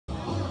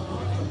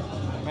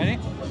Ready?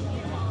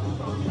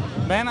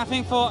 Ben, I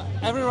think for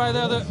every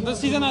rider the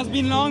season has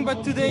been long,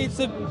 but today it's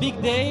a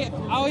big day.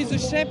 How is the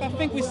shape? I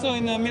think we saw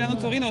in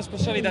Milano-Torino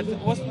especially that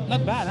was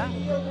not bad, huh?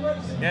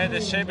 Yeah,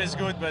 the shape is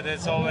good, but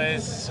it's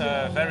always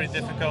very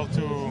difficult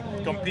to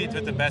compete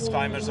with the best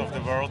climbers of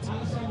the world.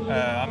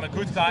 I'm a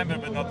good climber,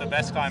 but not the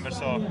best climber,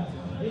 so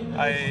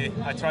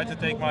I try to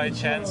take my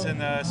chance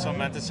in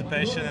some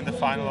anticipation in the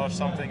final or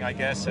something, I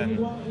guess, and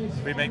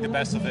we make the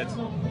best of it.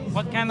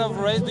 What kind of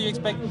race do you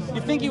expect?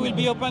 You think it will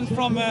be open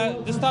from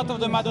the start of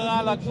the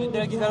Madonna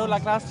del Ghisallo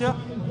like last year,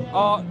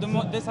 or the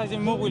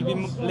decisive move will be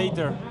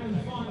later?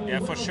 Yeah,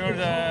 for sure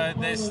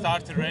they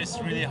start the race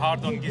really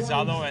hard on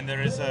Ghisallo, and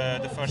there is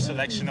the first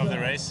selection of the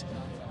race.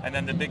 And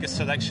then the biggest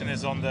selection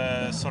is on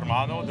the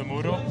Sormano, the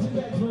Muro.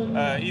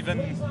 Even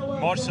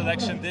more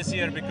selection this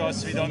year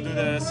because we don't do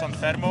the San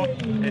Fermo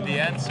in the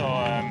end, so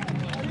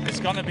it's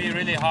going to be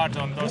really hard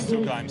on those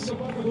two climbs.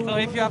 So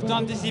if you have to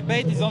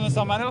anticipate, it's on the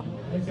Sormano,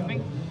 you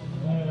think?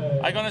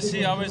 I'm gonna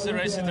see how is the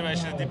race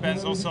situation. It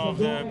depends also of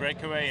the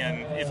breakaway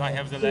and if I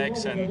have the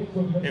legs, and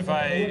if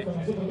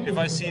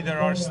I see there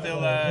are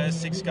still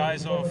 6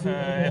 guys of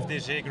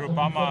FDJ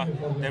Groupama,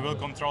 they will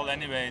control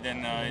anyway.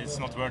 Then it's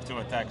not worth to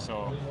attack.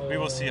 So we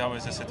will see how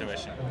is the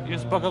situation. You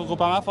spoke of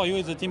Groupama. For you,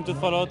 is the team to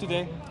follow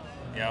today?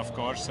 Yeah, of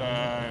course.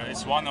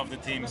 It's one of the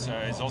teams.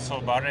 It's also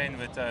Bahrain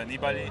with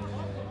Nibali.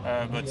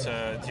 But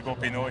Thibaut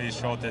Pinot, he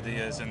showed that he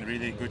is in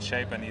really good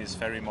shape and he is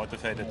very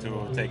motivated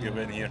to take the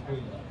win here.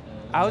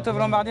 Out of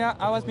Lombardia,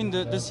 how has been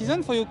the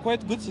season for you?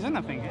 Quite good season,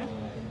 I think.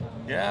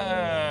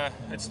 Yeah,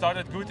 it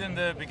started good in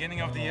the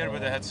beginning of the year,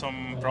 but I had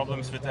some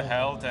problems with the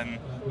health and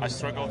I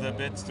struggled a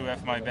bit to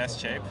have my best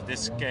shape.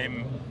 This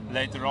came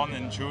later on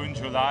in June,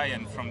 July,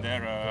 and from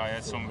there I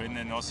had some win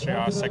in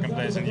Austria, second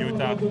place in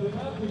Utah.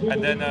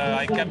 And then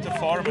I kept the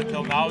form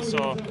until now,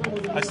 so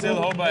I still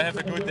hope I have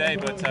a good day.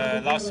 But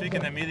last week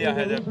in Emilia I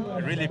had a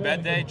really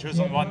bad day, just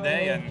on one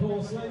day,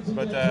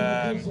 but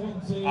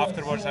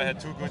afterwards I had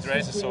 2 good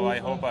races, so I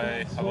hope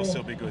I will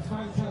still be good.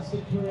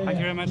 Thank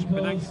you very much.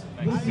 Thanks.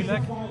 Good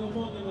luck.